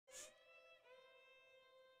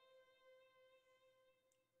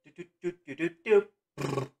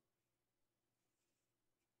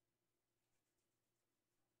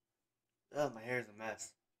Oh, my hair is a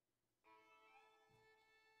mess.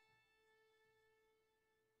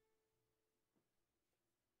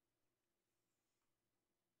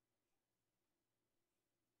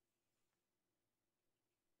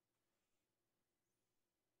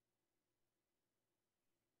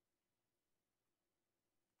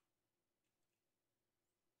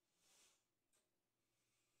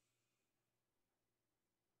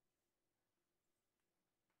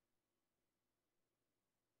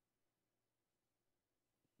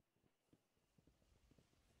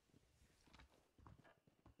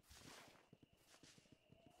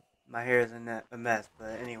 My hair is a mess,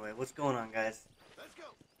 but anyway, what's going on, guys? Let's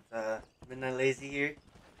go. Midnight Lazy here.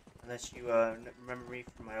 Unless you remember me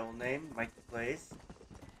from my old name, Mike the Plays,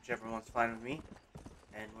 whichever one's fine with me.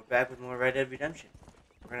 And we're back with more Red Dead Redemption.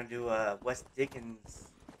 We're gonna do West Dickens'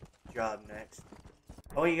 job next.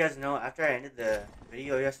 I want you guys to know, after I ended the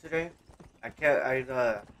video yesterday,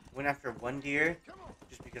 I went after one deer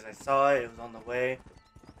just because I saw it. It was on the way,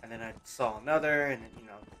 and then I saw another, and then,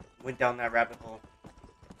 went down that rabbit hole.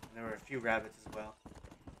 And there were a few rabbits as well.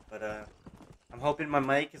 But I'm hoping my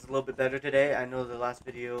mic is a little bit better today. I know the last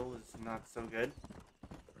video was not so good,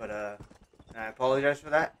 but I apologize for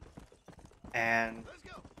that. And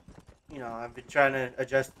I've been trying to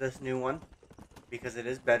adjust this new one because it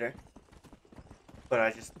is better, but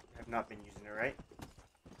I just have not been using it right.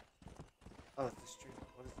 Oh, it's this tree.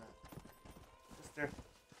 What is that? Sister.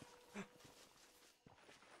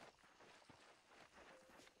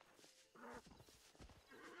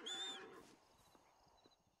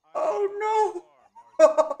 Oh no!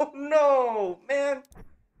 Oh no, man!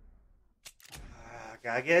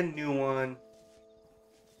 Gotta get a new one.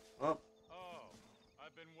 Oh. Oh,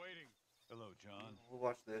 I've been waiting. Hello, John. We'll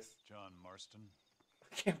watch this. John Marston.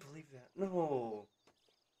 I can't believe that. No.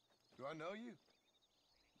 Do I know you?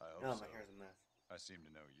 I hope No, so. my hair's a mess. I seem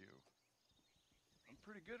to know you. I'm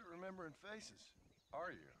pretty good at remembering faces. Are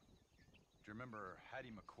you? Do you remember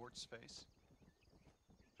Hattie McCourt's face?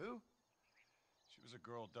 Who? She was a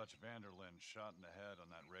girl Dutch Vanderlyn shot in the head on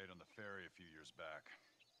that raid on the ferry a few years back.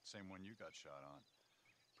 Same one you got shot on.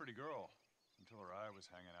 Pretty girl, until her eye was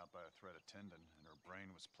hanging out by a thread of tendon and her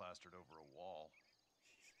brain was plastered over a wall.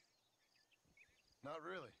 Not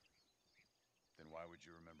really. Then why would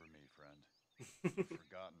you remember me, friend? You've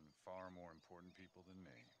forgotten far more important people than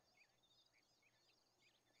me.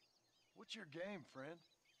 What's your game, friend?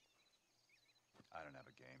 I don't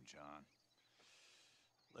have a game, John.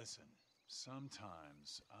 Listen,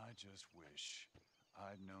 sometimes I just wish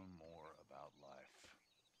I'd known more about life.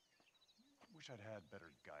 Wish I'd had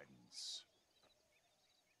better guidance.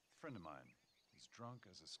 A friend of mine is drunk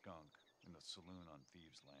as a skunk in the saloon on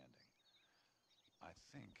Thieves' Landing. I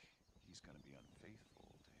think he's going to be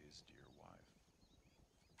unfaithful to his dear wife.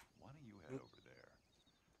 Why don't you head over there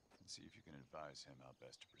and see if you can advise him how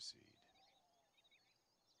best to proceed?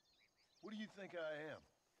 What do you think I am?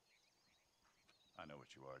 I know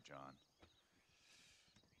what you are, John.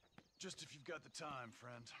 Just if you've got the time,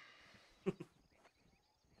 friend.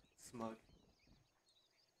 Smug.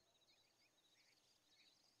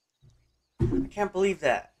 I can't believe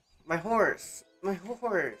that. My horse. My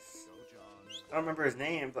horse. Go, John. I don't remember his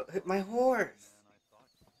name, but my horse.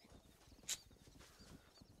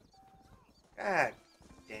 God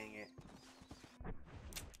dang it.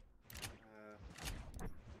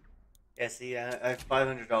 Yeah, see, I have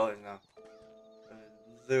 $500 now.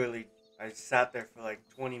 Literally, I sat there for like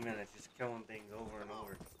 20 minutes just killing things over and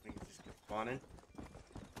over. Things just kept spawning.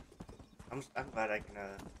 I'm glad I can,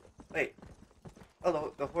 wait.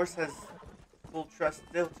 Oh, the horse has full trust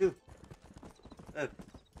still, too. Look.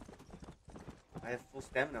 I have full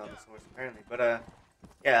stamina on this horse, apparently. But,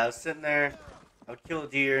 yeah, I was sitting there. I would kill a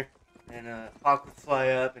deer, and a hawk would fly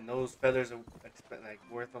up, and those feathers are, like,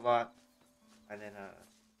 worth a lot. And then,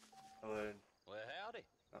 I would... Well, howdy.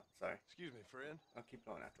 Oh, sorry. Excuse me, friend. I'll keep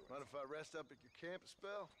going afterwards. Mind if I rest up at your camp a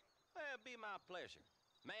spell? Well, it'd be my pleasure.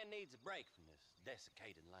 Man needs a break from this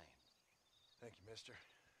desiccated land. Thank you, mister.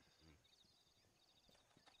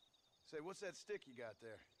 Say, what's that stick you got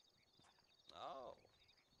there? Oh,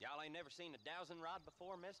 y'all ain't never seen a dowsing rod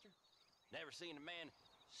before, mister? Never seen a man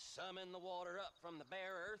summon the water up from the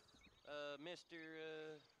bare earth? Mr.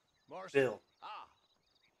 Marston? Bill. Ah.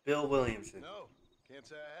 Bill Williamson. No, can't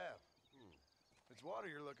say I have. It's water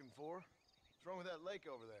you're looking for. What's wrong with that lake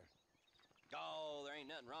over there? Oh, there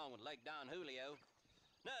ain't nothing wrong with Lake Don Julio.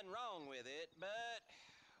 Nothing wrong with it, but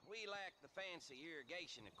we lack the fancy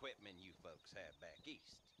irrigation equipment you folks have back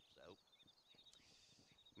east, so...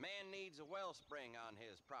 Man needs a wellspring on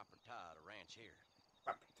his proper tie to ranch here.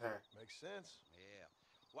 Proper. Makes sense. Yeah.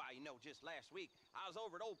 Why, you know, just last week, I was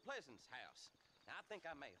over at old Pleasant's house. Now, I think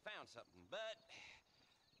I may have found something, but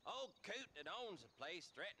old coot that owns the place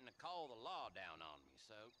threatened to call the law down on me,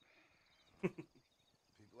 so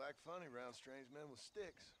People act funny around strange men with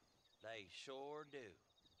sticks. they sure do.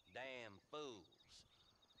 Damn fools.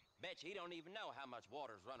 Bet you he don't even know how much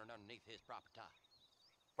water's running underneath his property.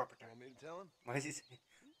 Proper. Want me to tell him? Why is he saying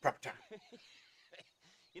proper?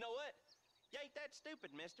 You know what? You ain't that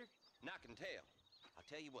stupid, mister. And I can tell. I'll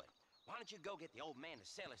tell you what. Why don't you go get the old man to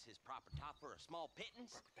sell us his property for a small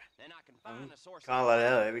pittance? Then I can find a source Call it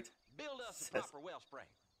out every time. build us a proper wellspring.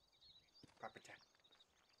 Proper.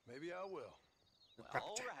 Maybe I will. Well,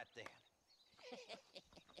 all right then.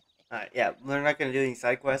 Alright, yeah, we're not gonna do any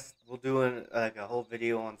side quests. We'll do like a whole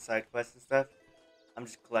video on side quests and stuff. I'm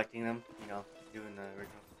just collecting them, you know, doing the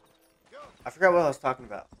original. I forgot what I was talking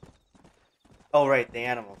about. Oh right, the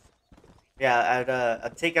animals. Yeah,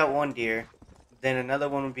 I'd take out one deer, then another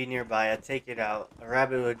one would be nearby. I'd take it out. A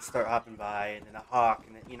rabbit would start hopping by, and then a hawk,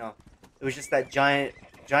 and then, you know, it was just that giant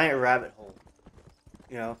rabbit hole.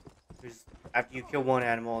 You know, there's after you kill one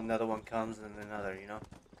animal, another one comes, and then another. You know,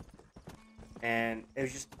 and it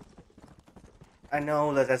was just. I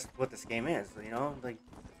know that that's what this game is. You know, like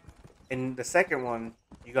in the second one,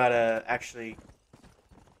 you gotta actually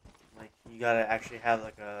have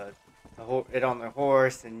like it on the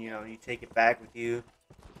horse, and you know you take it back with you.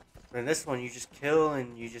 But in this one, you just kill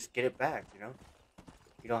and you just get it back. You know,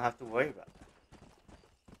 you don't have to worry about that.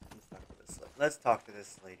 Let's talk to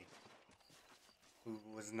this lady who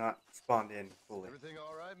was not spawned in fully. Everything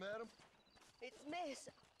all right, madam? It's Miss.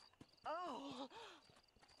 Oh.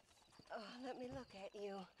 Let me look at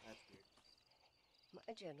you. That's weird.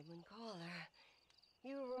 My gentleman caller.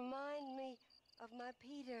 You remind me of my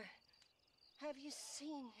Peter. Have you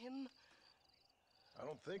seen him? I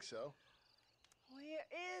don't think so. Where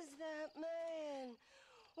is that man?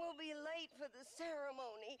 We'll be late for the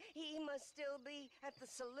ceremony. He must still be at the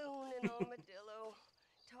saloon in Armadillo,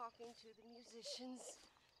 talking to the musicians.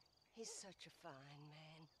 He's such a fine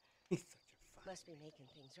man. He's such a fun. Must be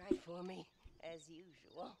making things right for me, as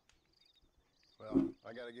usual. Well,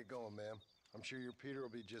 I gotta get going, ma'am. I'm sure your Peter will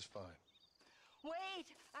be just fine. Wait,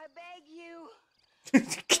 I beg you.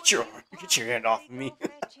 Get your hand off of me. Go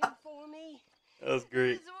fetch him for me. That was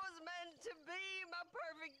great. This was meant to be my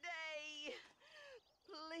perfect day.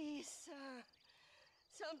 Please, sir.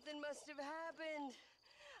 Something must have happened.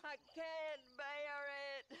 I can't bear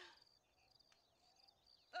it.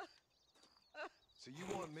 So you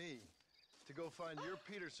want me to go find your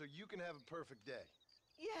Peter so you can have a perfect day?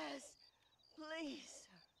 Yes, please,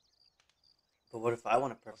 sir. But what if I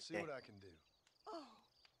want a I'll perfect see day? what I can do. Oh,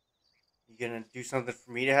 You gonna do something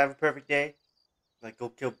for me to have a perfect day? Like go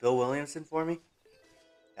kill Bill Williamson for me?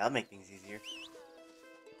 That'll make things easier.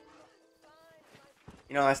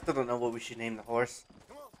 You know, I still don't know what we should name the horse.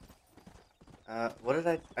 What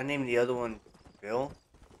did I named the other one? Bill?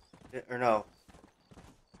 Or no.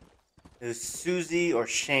 It was Susie or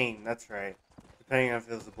Shane, that's right. Depending on if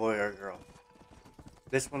it was a boy or a girl.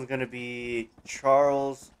 This one's gonna be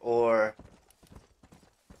Charles or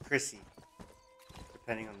Chrissy.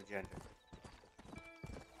 Depending on the gender.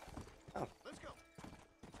 Oh. Let's go.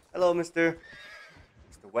 Hello, Mr.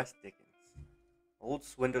 West Dickens. Old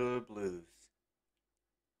Swindler Blues.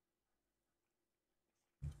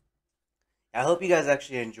 I hope you guys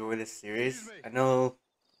actually enjoy this series. Excuse me. I know...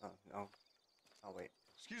 Oh, no. Oh, wait.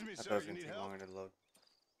 Excuse me, I thought it sir. was You going need to take help? longer to load.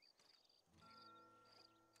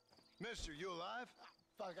 Mister, you alive?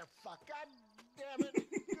 Fuck. God damn it.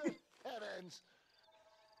 Good heavens.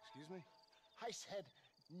 Excuse me? I said,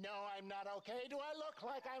 no, I'm not okay. Do I look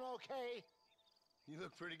like I'm okay? You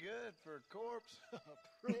look pretty good for a corpse.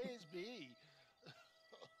 Praise be.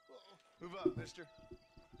 Move up, mister.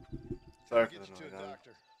 Sorry I'll for get the you to a noise.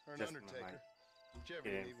 doctor or an Just my undertaker. mic. Whichever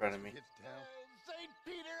Get you in need front once of we me. get to town. St.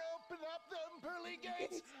 Peter, open up them pearly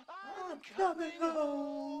gates. I'm coming coming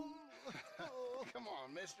home. Come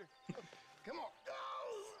on, mister. Come on.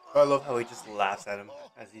 I love how he just laughs at him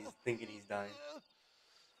as he's thinking he's dying.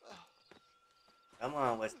 Come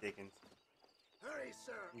on, West Dickens. Hurry,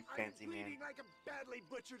 sir. You fancy I'm man. bleeding like a badly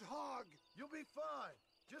butchered hog. You'll be fine.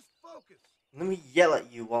 Just focus. Let me yell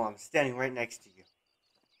at you while I'm standing right next to you.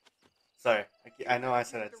 Sorry, I know I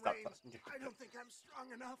said I'd The stop reins. talking. I don't think I'm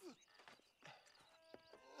strong enough.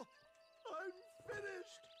 I'm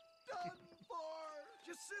finished. Done for.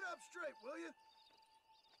 Just sit up straight, will you?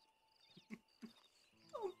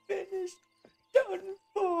 I'm finished. Done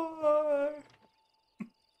for.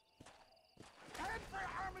 Head for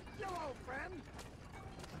Armadillo, friend.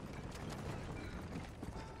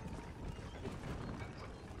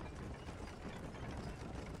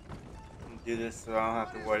 do this so I don't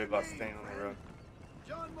have to worry about staying on the road.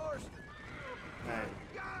 John Marston. Alright.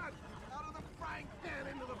 God! Out of the frying pan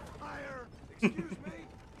into the fire! Excuse me?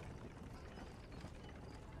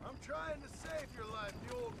 I'm trying to save your life,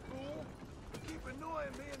 you old fool. You keep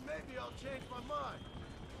annoying me and maybe I'll change my mind.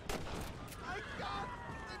 I got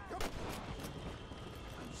the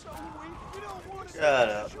I'm so weak. We don't want to Shut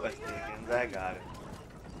up, West Dickens. I got it.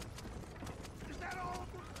 Is that all?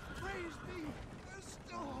 Praise be. There's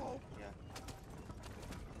still hope. Yeah.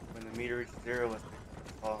 When the meter reaches 0, West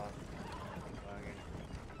Dickens fall off.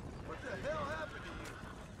 What the hell happened to you?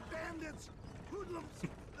 Bandits, hoodlums,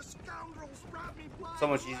 the scoundrels robbed me blind. So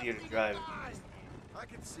much easier to drive. I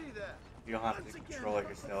can see that. You don't have to control it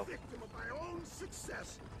yourself. I'm a victim of my own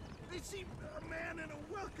success. They see a man in a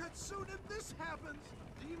well-cut suit and this happens.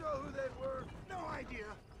 Do you know who they were? No idea.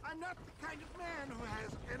 I'm not the kind of man who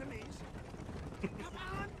has enemies. Come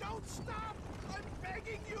on, don't stop. I'm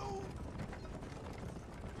begging you.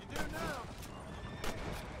 You do now.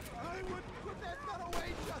 I wouldn't put that gun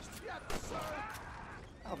away just yet, sir.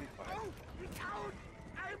 I'll be fine. Oh, you coward.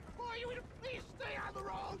 I implore you to please stay on the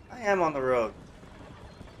road. I am on the road.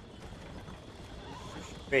 Push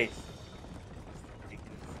your face.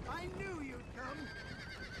 I knew you'd come.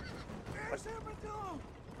 There's Armadillo.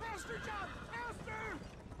 Faster, John, faster.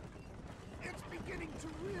 It's beginning to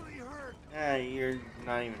really hurt. You're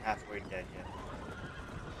not even halfway dead yet.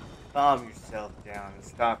 Calm yourself down and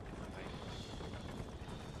stop complaining.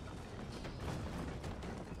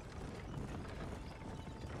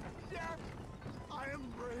 Yeah, I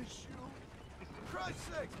embrace you. For Christ's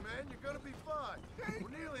sakes, man, you're gonna be fine.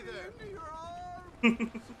 We're nearly there. Into your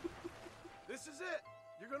arms. This is it.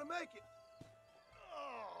 You're gonna make it.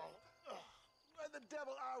 Where the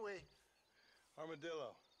devil are we?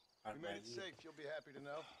 Armadillo. We made it safe. You'll be happy to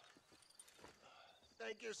know.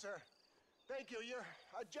 Thank you, sir. Thank you. You're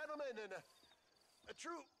a gentleman and a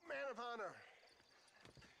true man of honor.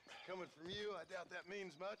 Coming from you, I doubt that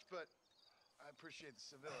means much, but I appreciate the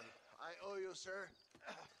civility. I owe you, sir.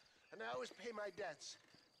 And I always pay my debts.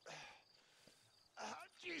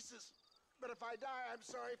 Jesus. But if I die, I'm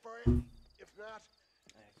sorry for it. If not,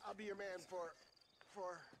 I'll be your man for...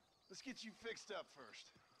 Let's get you fixed up first.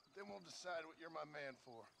 Then we'll decide what you're my man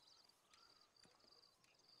for.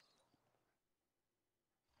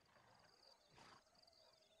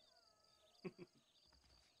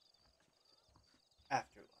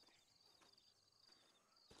 Afterlife.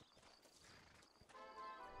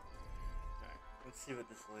 Alright, let's see what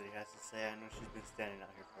this lady has to say. I know she's been standing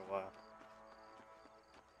out here for a while.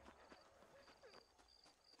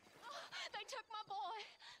 They took my boy.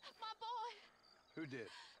 My boy. Who did?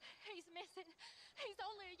 He's missing. He's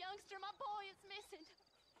only a youngster. My boy is missing.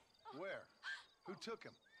 Where? Who took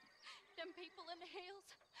him? Them people in the hills.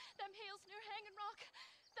 Them hills near Hanging Rock.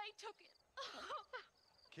 They took it.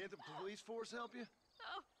 Can't the police force help you?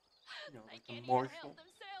 Oh, You know, they like can't a even morsel. help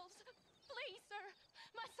themselves. Please, sir.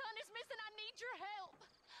 My son is missing. I need your help.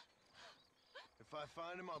 If I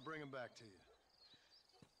find him, I'll bring him back to you.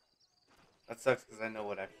 That sucks because I know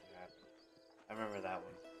what actually happened. I remember that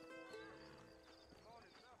one.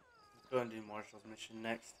 Let's go and do Marshall's mission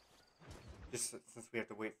next. Just since we have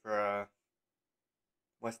to wait for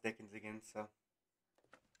West Dickens again, so.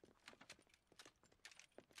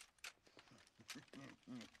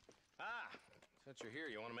 Since you're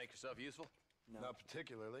here, you want to make yourself useful? No. Not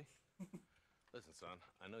particularly. Listen, son,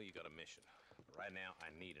 I know you got a mission, but right now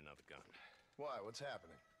I need another gun. Why? What's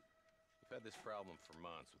happening? We've had this problem for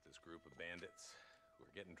months with this group of bandits who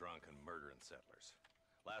are getting drunk and murdering settlers.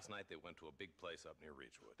 Last night they went to a big place up near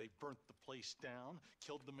Ridgewood. They burnt the place down,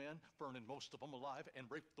 killed the men, burning most of them alive, and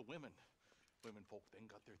raped the women. Women folk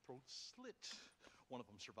then got their throats slit. One of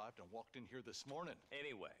them survived and walked in here this morning.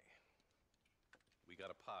 Anyway, we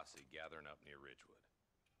got a posse gathering up near Ridgewood.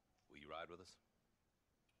 Will you ride with us?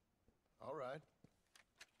 All right.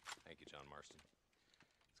 Thank you, John Marston.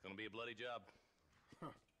 It's gonna be a bloody job.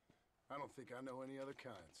 I don't think I know any other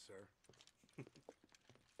kind, sir.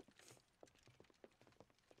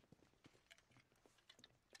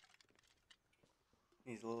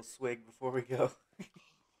 Needs a little swig before we go.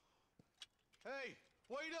 Hey,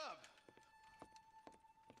 wait up!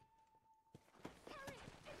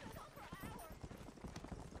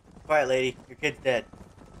 Quiet, lady. Your kid's dead.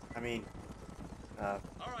 I mean, All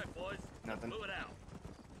right, boys. Nothing. Move it out.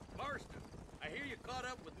 Marston, I hear you caught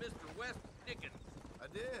up with Mr. West Dickens. I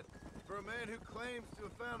did. For a man who claims to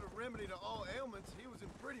have found a remedy to all ailments, he was in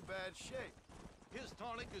pretty bad shape. His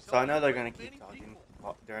tonic is so I know they're helping gonna keep many talking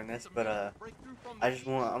people. during this, It's a but major breakthrough from I the just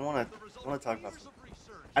want the to result talk of about years something. of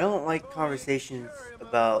research. I don't like Go conversations ahead, cure him of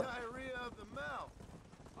about. diarrhea of the mouth.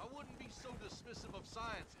 I wouldn't be so dismissive of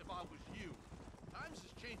science if I I was you. Times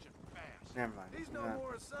is changing fast. Never mind. He's no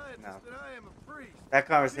more a scientist than I am a priest. That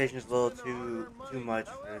conversation is a little People spend their too hard-earned much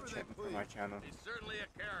money for my channel. He's certainly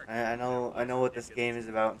a character. I know what this game is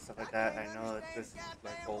about and stuff like that. I know that this is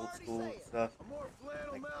like old school stuff, A more like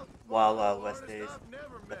flannel-mouthed Wild football Wild West artist days. I've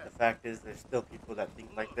never But met. the fact is, there's still people that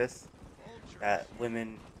think like this. That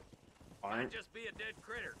women aren't Just be a dead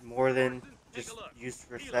critter. more than Morrison, take just a look. used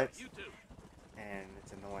for Hilo, sex, you too. and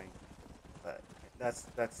it's annoying. But that's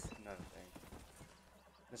another thing.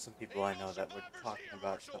 There's some people I know that were talking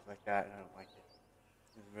about stuff like that, and I don't like it.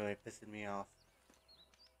 It's really pissing me off.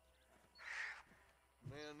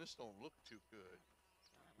 Man, this don't look too good.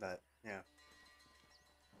 But yeah,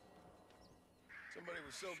 Somebody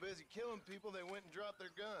was so busy killing people they went and dropped their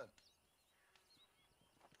gun.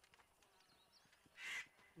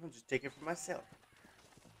 I'll just take it for myself.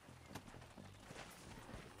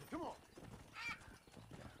 Come on.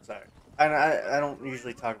 Sorry. I don't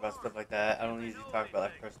usually talk about stuff like that. I don't usually talk about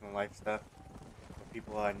like personal life stuff with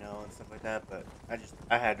people I know and stuff like that. But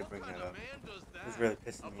I had to bring that up. It was really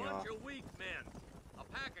pissing me off. Of weak men. A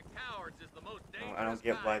pack of cowards is the most dangerous I don't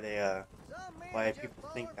get why kind. they why people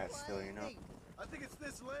think that still, you know. I think it's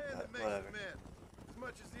this land that makes Whatever. men, as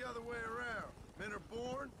much as the other way around. Men are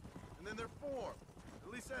born, and then they're formed.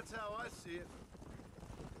 At least that's how I see it.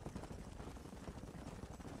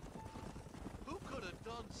 Who could have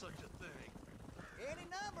done such a thing? Any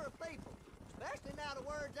number of people, especially now the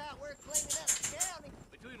word's out we're cleaning up the county.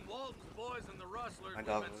 Between Walton's boys and the rustlers, My we've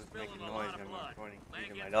dog been was spilling making a noise lot of when I'm blood. recording. Man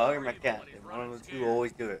Either my gets dog or more my evil cat. when he's And one of running the two scared.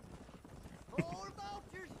 always do it. Poor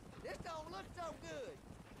vultures, this don't look so good.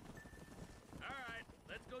 All right,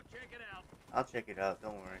 let's go check it out. I'll check it out.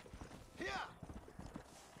 Don't worry. Yeah.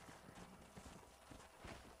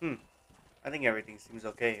 I think everything seems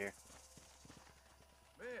okay here.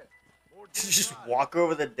 Man, more dead Just bodies. walk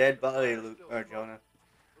over the dead body, Luke or Jonah.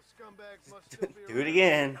 Those scumbags must still be Do it around.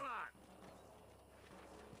 again. Come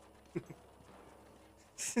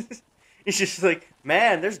on. He's just like,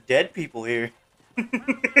 man, there's dead people here. By the way,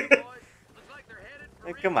 boys, looks like they're headed for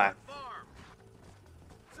Hey, come on. Ringwood Farm.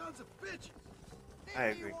 Sons of bitches. I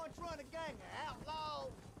Didn't agree. you once run a gang of outlaws,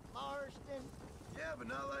 Marston? Yeah, but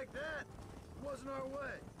not like that. It wasn't our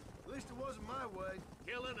way. At least it wasn't my way.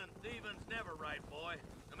 Killing and thieving's never right, boy.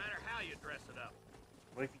 No matter how you dress it up.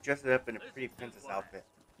 What if you dress it up in a Listen pretty to princess what? outfit?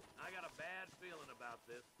 I got a bad feeling about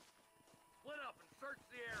this. Split up and search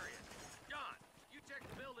the area. John, you check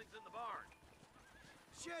the buildings in the barn.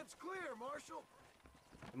 Shed's clear, Marshal.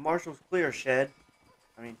 The marshal's clear, Shed.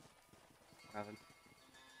 I mean, nothing.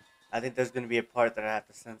 I think there's going to be a part that I have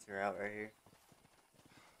to censor out right here.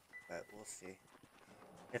 But we'll see.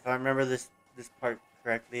 If I remember this part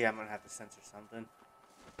correctly, I'm going to have to censor something.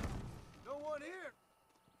 No one here.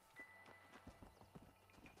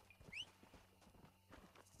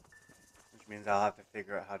 Which means I'll have to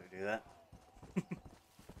figure out how to do that.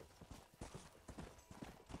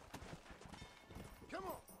 Come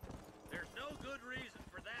on. There's no good reason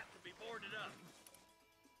for that to be boarded up.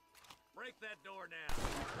 Break that door now. The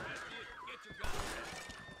rest of you, get your guns ready.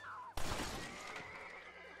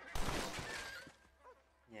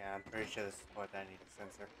 Yeah, I'm pretty sure this is the part that I need to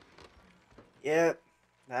censor. Yep,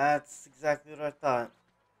 that's exactly what I thought.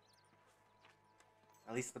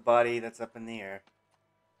 At least the body that's up in the air.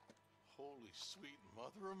 Holy sweet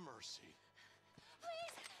mother of mercy.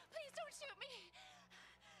 Please, please don't shoot me.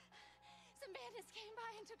 Some bandits came by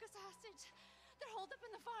and took us hostage. They're holed up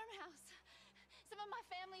in the farmhouse. Some of my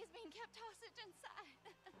family is being kept hostage inside.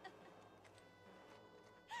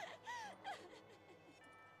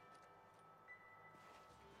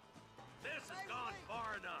 This has gone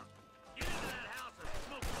far enough. Get into that house and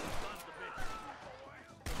smoke those sons of bitches.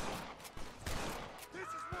 This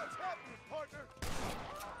is what's happening, partner.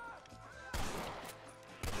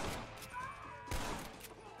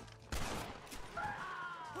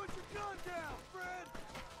 Put your gun down, Fred.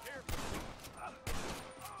 Careful. Come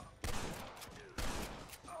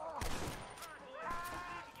on, boys. We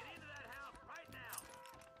need to get into that house right now.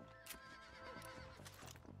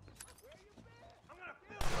 I'm gonna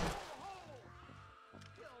fill the hole.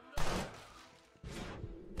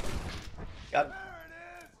 Got him. There it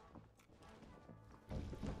is.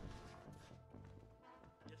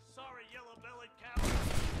 You sorry yellow-bellied coward.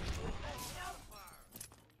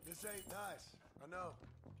 This ain't nice. I know.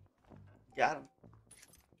 Got him.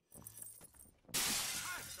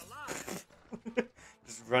 Christ alive.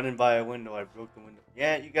 Just running by a window, I broke the window.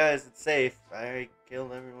 Yeah, you guys, it's safe. I already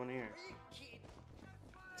killed everyone here. Are you kidding?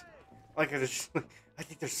 Like, I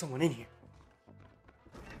think there's someone in here.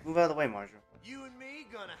 Move out of the way, Marshall. You and me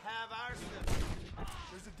gonna have our stuff.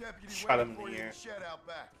 There's a deputy Shot waiting him in for the you in air. the shed out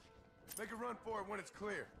back. Make a run for it when it's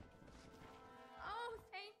clear.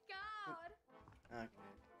 Okay.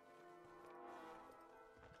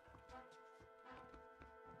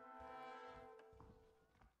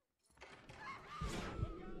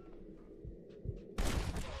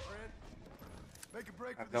 Friend, make a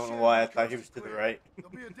break I for the don't know sheriff. why I The thought he coast was is to the clear. right.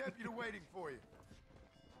 There'll be a deputy waiting for you.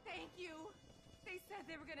 Thank you. They said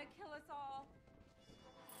they were gonna kill us all.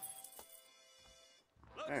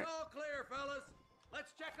 Looks Alright. all clear, fellas.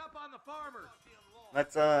 Let's check up on the farmers.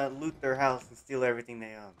 Let's loot their house and steal everything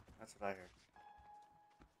they own. That's what I heard.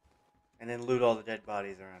 And then loot all the dead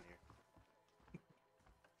bodies around here.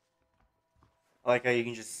 I like how you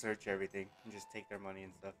can just search everything and just take their money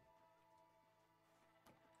and stuff.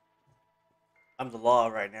 I'm the law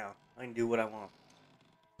right now. I can do what I want.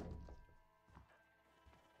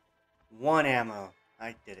 1 ammo.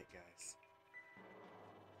 I did it, guys.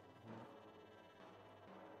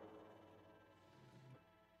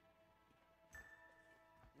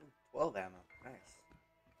 Ooh, 12 ammo. Nice.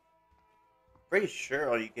 Pretty sure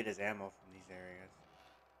all you get is ammo from these areas.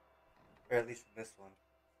 Or at least from this one.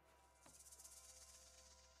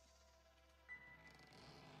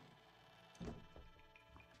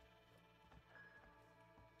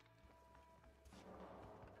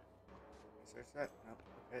 Search that? Nope.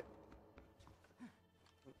 Okay.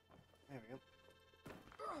 Oop, there we go.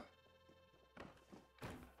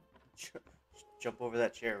 Jump over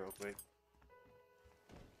that chair real quick.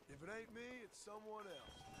 If it ain't me, it's someone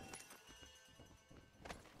else.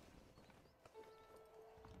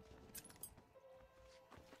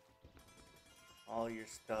 All your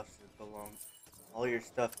stuff belongs. All your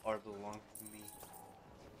stuff belong to me.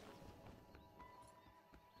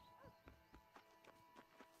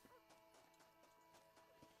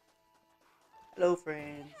 Hello,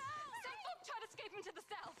 friends. Some folk tried to escape him to the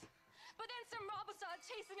south, but then some robbers started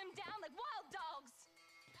chasing him down like wild dogs.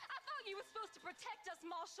 I thought you were supposed to protect us,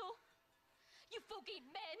 Marshal. You folk ain't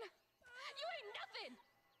men. You ain't nothing.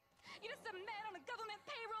 You're just a man on a government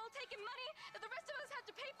payroll taking money that the rest of us have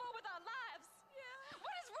to pay for with our lives. Yeah.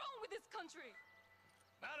 What is wrong with this country?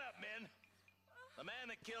 Mount up, men. The man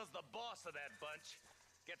that kills the boss of that bunch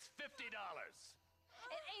gets $50.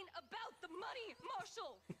 It ain't about the money,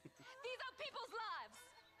 Marshal. These are people's lives.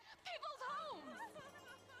 People's homes.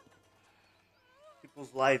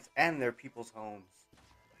 People's lives and their people's homes.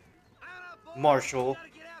 Marshal.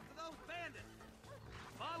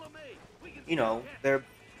 Follow me. You know, their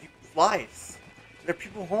people's lives. Their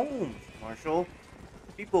people's homes, Marshal.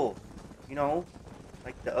 People. You know,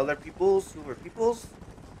 like the other peoples who were peoples.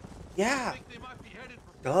 Yeah. Think they might be headed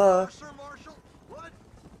for Duh. Sir Marshal? What?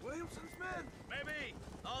 Williamson's men? Maybe.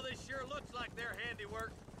 All this sure looks like their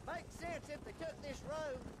handiwork. Makes sense if they took this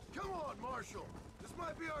road. Come on, Marshal. This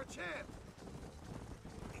might be our chance.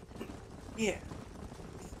 Yeah.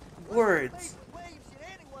 Words. What's the beef with Williamson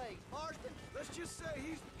anyway, Marston? Let's just say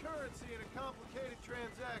he's the currency in a complicated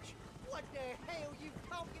transaction. What the hell you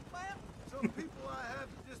talking about? Some people I have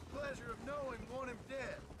the displeasure of knowing want him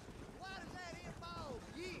dead. Why does that involve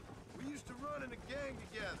you? We used to run in a gang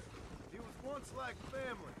together. He was once like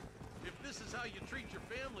family. If this is how you treat your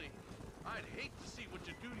family, I'd hate to see what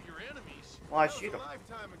you do to your enemies. Well, I That was shoot a him.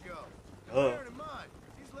 lifetime ago. Oh. Bear in mind,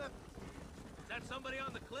 he's left. Is that somebody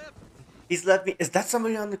on the cliff? He's left me. Is that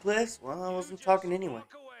somebody on the cliffs? Well, I You wasn't just talking anyway.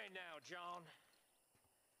 Walk away now, John.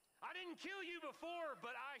 I didn't kill you before,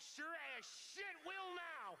 but I sure as shit will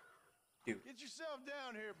now. Get yourself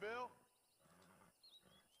down here, Bill.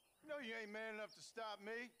 You know you ain't man enough to stop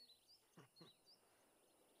me.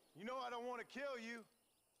 You know I don't want to kill you,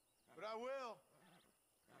 but I will.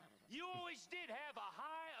 You always did have a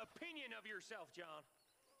high opinion of yourself, John.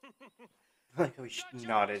 Like we Dutch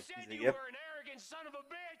nodded. always said He's like, you yep. were an arrogant son of a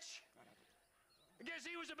bitch. I guess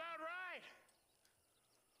he was about right.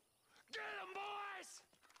 Get him, boys!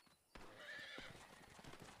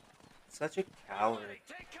 Such a coward. Everybody,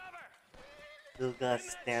 take cover! Still gotta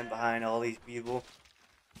stand behind all these people.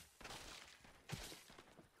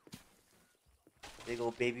 Big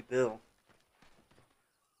old baby Bill.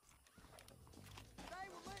 Stay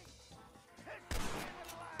with me.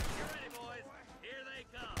 You ready, boys? Here they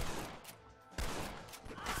come.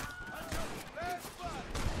 Bad spot.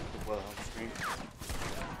 Well, on screen.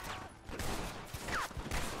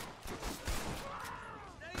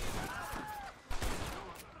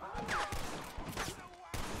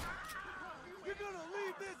 You're gonna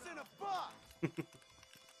leave this in a box.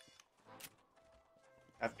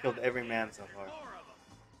 I've killed every man so far. More of them.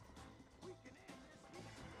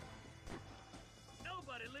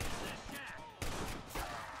 Nobody leaves this shack.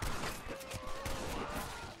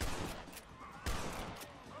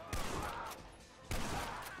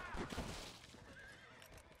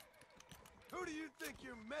 Who do you think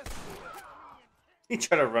you're messing with? He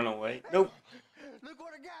tried to run away. Nope.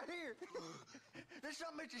 here. There's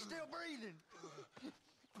something that you're still breathing.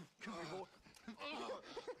 Come here, boy.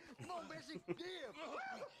 Come on, Bessie. Give.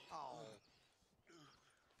 Oh.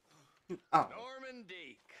 Oh. Norman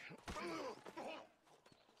Deek.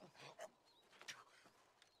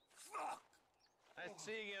 Nice to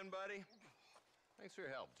see you again, buddy. Thanks for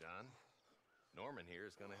your help, John. Norman here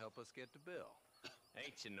is going to help us get to Bill.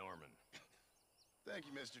 Ain't you, Norman? Thank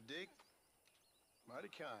you, Mr. Dick. Mighty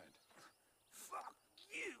kind. Fuck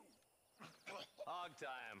you! Hog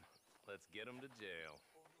time. Let's get him to jail.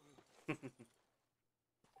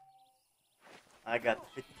 I got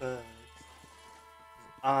the 50 bucks.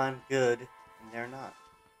 I'm good, and they're not.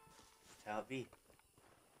 That's how it be.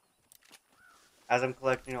 As I'm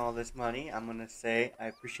collecting all this money, I'm gonna say I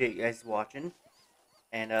appreciate you guys watching,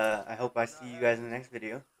 and I hope I see you guys in the next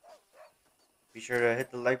video. Be sure to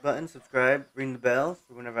hit the like button, subscribe, ring the bell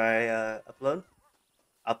for whenever I upload.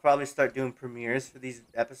 I'll probably start doing premieres for these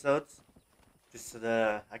episodes, just so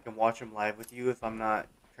that I can watch them live with you if I'm not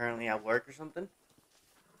currently at work or something.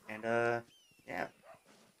 And yeah,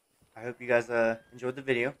 I hope you guys enjoyed the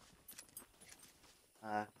video.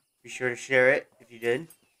 Be sure to share it if you did. I'm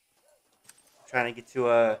trying to get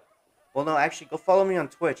to well, no, actually, go follow me on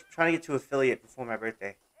Twitch. I'm trying to get to affiliate before my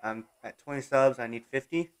birthday. I'm at 20 subs. I need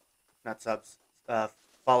 50, not subs,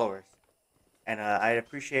 followers. And I'd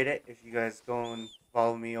appreciate it if you guys go and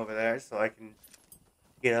follow me over there so I can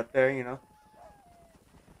get up there, you know.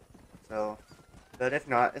 So, but if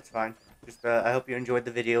not, it's fine. Just I hope you enjoyed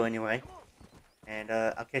the video anyway. And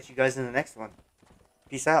I'll catch you guys in the next one.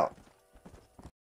 Peace out.